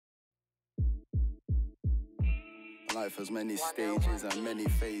Life has many stages and many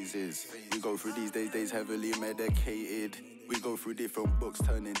phases. We go through these days heavily medicated. We go through different books,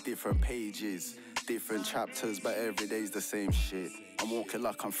 turning different pages, different chapters, but every day's the same shit. I'm walking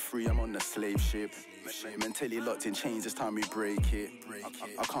like I'm free, I'm on the slave ship. Mentally locked in chains, it's time we break it.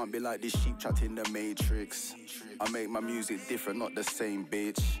 I can't be like this sheep trapped in the matrix. I make my music different, not the same,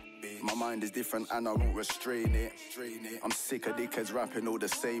 bitch. My mind is different and I won't restrain it. I'm sick of dickheads rapping all the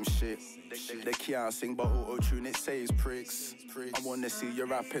same shit. They can't sing but auto-tune, it saves pricks. I wanna see you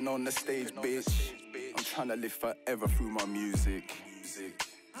rapping on the stage, bitch. I'm trying to live forever through my music.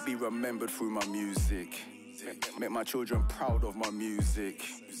 Be remembered through my music. Make my children proud of my music.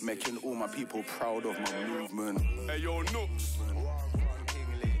 Making all my people proud of my movement. Hey yo, Nooks.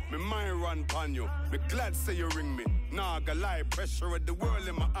 Me mind run pan you. Me glad say you ring me. Nah, I got lie. Pressure at the world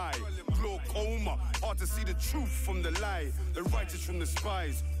in my eye. Glaucoma. Hard to see the truth from the lie. The righteous from the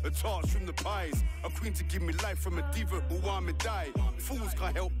spies. The tarts from the pies. A queen to give me life from a diva who want me die. Fools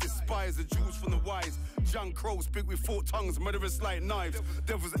can't help despise the Jews from the wise. Young crows speak with forked tongues, murderous like knives.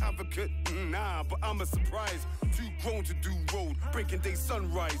 Devil's advocate, nah, but I'm a surprise. Too grown to do road, breaking day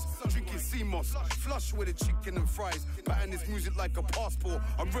sunrise. Drinking sea moss, flush with a chicken and fries. Batting this music like a passport,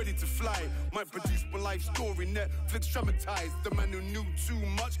 I'm ready to fly. Might produce my life story, Netflix traumatized. The man who knew too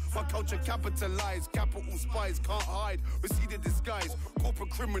much, my culture capitalized. Capital spies can't hide, receded disguise. Corporate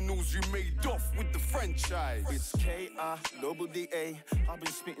criminals you made off with the franchise. It's K-I-double-D-A. I've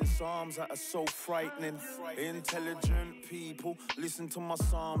been spitting psalms that are so frightening. Intelligent people, listen to my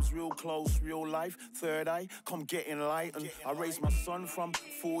psalms, real close, real life. Third eye, come get enlightened. I raised my son from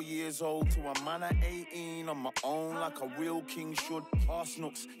 4 years old to a man at 18 on my own, like a real king should. Ask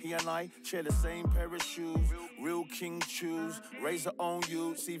Nooks, he and I share the same pair of shoes. Real king choose, raise their own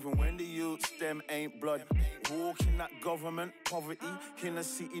youths, even when the youths them ain't blood. Walk in that government poverty, in a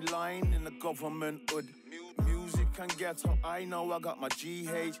city line in the government hood. Music and ghetto, I know I got my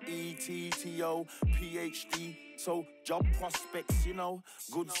G-H-E-T-T-O, PhD. So job prospects, you know,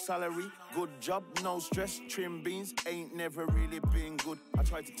 good salary, good job, no stress. Trim beans ain't never really been good. I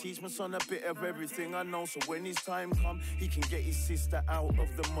try to teach my son a bit of everything I know, so when his time come, he can get his sister out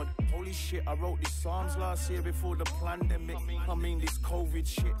of the mud. Holy shit, I wrote these psalms last year before the pandemic. I mean this COVID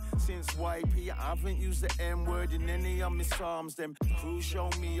shit. Since YP, I haven't used the M-word in any of my psalms. Them crew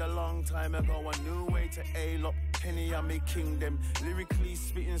showed me a long time ago a new way to ail up Penny and me kingdom. Lyrically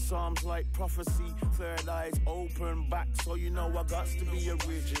spitting psalms like prophecy. Third eyes open back, so you know I got to be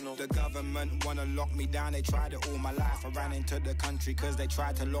original. The government wanna lock me down, they tried it all my life. I ran into the country cause they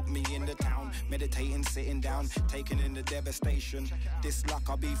tried to lock me in the town. Meditating, sitting down, taking in the devastation. This luck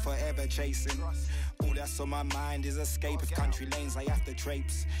I'll be forever chasing. All that's on my mind is escape. If country lanes I have to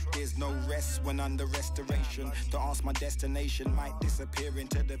traipse, there's no rest when under restoration. To ask my destination, might disappear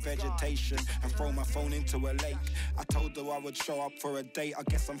into the vegetation and throw my phone into a lake. I told her I would show up for a date. I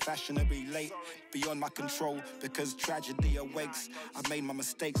guess I'm fashionably late, beyond my control, because tragedy awakes. I've made my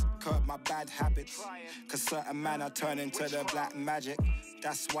mistakes, curb my bad habits, cause certain man I turn into the black magic.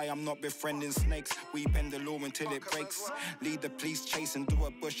 That's why I'm not befriending snakes. We bend the law until it breaks. Lead the police chase and do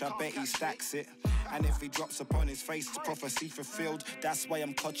a bush, I bet he stacks it. And if he drops upon his face, prophecy fulfilled. That's why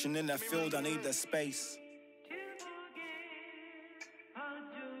I'm clutching in the field, I need the space.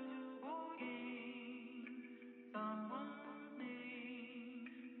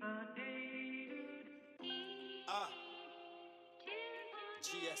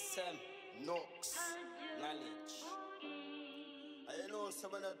 GSM, Nooks, knowledge. I know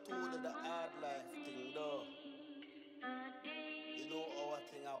someone that told you the hard life thing though. You know our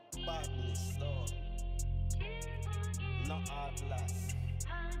thing out badness though. Not hard life.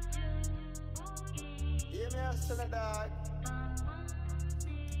 Hear me out, son of dog.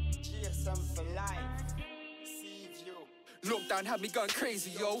 GSM for life. Lockdown had me going crazy,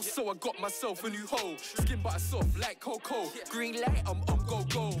 yo, so I got myself a new hoe. Skin butter soft like cocoa. Green light, I'm on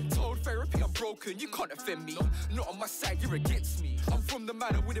go-go. Told therapy I'm broken, you can't offend me. Not on my side, you're against me. I'm from the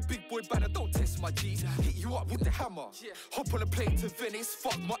manor with a big boy banner, don't test my G's. Hit you up with the hammer. Hop on a plane to Venice.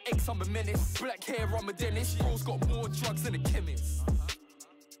 Fuck my ex, I'm a menace. Black hair, I'm a dentist. Bro's got more drugs than a chemist.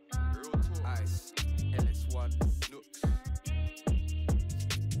 Ice, LS1, Nooks.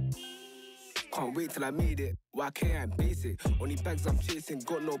 Can't wait till I made it. Why can't I basic? Only bags I'm chasing,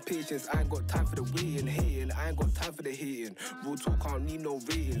 got no patience. I ain't got time for the waiting, hating. I ain't got time for the hating. Real talk, I don't need no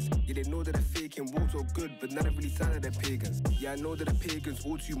ratings. Yeah, they know that they're faking, walls all good, but none of really sound like they're pagans. Yeah, I know that the pagans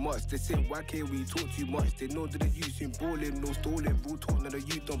all too much. They say, why can't we talk too much? They know that the youth ain't balling, no stalling. Real talk, now the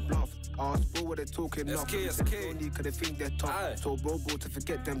youth don't bluff. Ask bro what they're talking enough. Skay. Only cause they think they're tough. So bro to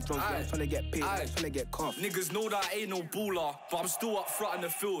forget them drugs. I'm trying to get paid, I'm trying to get cuffed. Niggas know that I ain't no baller, but I'm still up front in the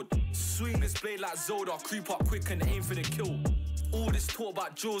field. Swing this blade like Zelda, creep up quick and aim for the kill. All this talk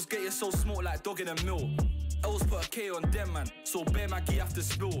about jewels, get you so smart like dog in a mill. Els put a K on them, man, so bare Maggie have to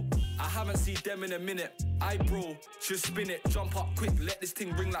spill. I haven't seen them in a minute. I bro, just spin it, jump up quick, let this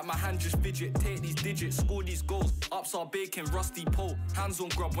thing ring like my hand just fidget. Take these digits, score these goals. Ups are baking, rusty pole. Hands on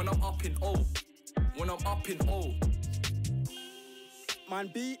grub when I'm up in O. When I'm up in O. Man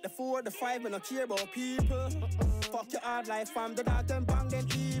beat the 4, the 5, and I care about people. Fuck your hard life, fam, the dog them bang them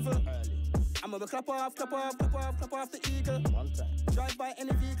evil. I'ma be clap off the eagle. One time. Drive by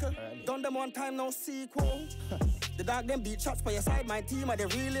any vehicle. Done them one time, no sequel. The dog them beat shots by your side, my team are the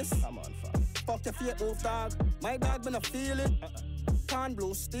realest. Come on, fam. Fuck your fake move, dog. My dog been a feel it. Can't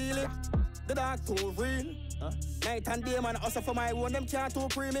blue steal it. The dog too real. Night and day, man, hustle for my one, them can't too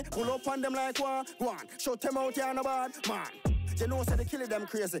pre me. Pull up on them like one. Go on, shout them out, yeah, no bad, man. You know, say they killing them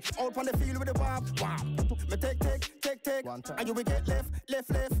crazy. Out on the field with the bomb. Me take. And you will get left.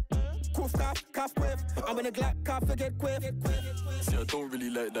 Coof, cough, quiff. I'm in a glass, cough, forget quiff. See, I don't really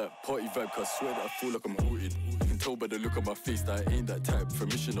like that party vibe, cause I swear that I feel like I'm haunted. You can tell by the look on my face that I ain't that type for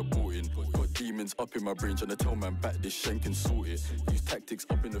mission aborting. Got demons up in my brain trying to tell man back this shank and sort it. Use tactics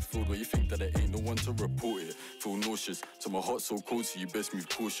up in the field where you think that there ain't no one to report it. Feel nauseous, so my heart's so cold, so you best move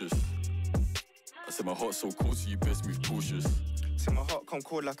cautious. I said my heart's so cold, so you best move cautious. See my heart come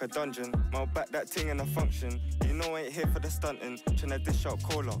cold like a dungeon. I'll back that thing in a function. You know I ain't here for the stunting. Tryna dish out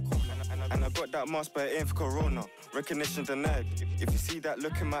cola. And I got that mask but it ain't for corona. Recognition denied. If you see that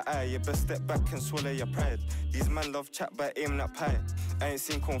look in my eye, you best step back and swallow your pride. These man love chat by aiming at pie. I ain't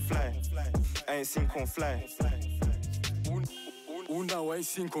seen corn fly. All now I ain't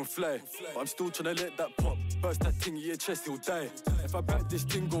seen con fly, but I'm still tryna let that pop. Burst that thing in your chest, he'll die. If I back this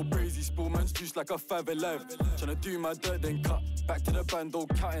thing, go crazy. Spill man's juice like a 5 alive. Tryna do my dirt, then cut. Back to the band, old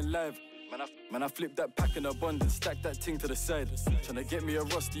cutting live. Man, I flip that pack in abundance, stack that thing to the side. Tryna get me a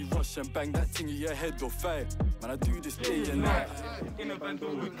rusty rush and bang that thing in your head or thigh. Man, I do this day and night. In a band,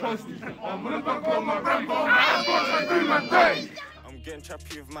 with constantly. I'm gonna back on my Rambo. I'm gonna do my day. I'm getting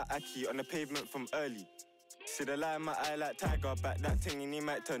trappy with my Aki on the pavement from early. See the lie in my eye like tiger, back that thing and he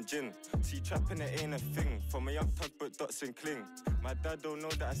might turn gin. See trapping it ain't a thing, from a young tugboat dots and cling. My dad don't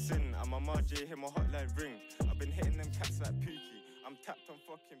know that I sin, I'm a Marjay, him a hotline ring. I've been hitting them cats like Pookie, I'm tapped on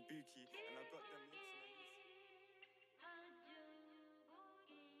fucking Buki.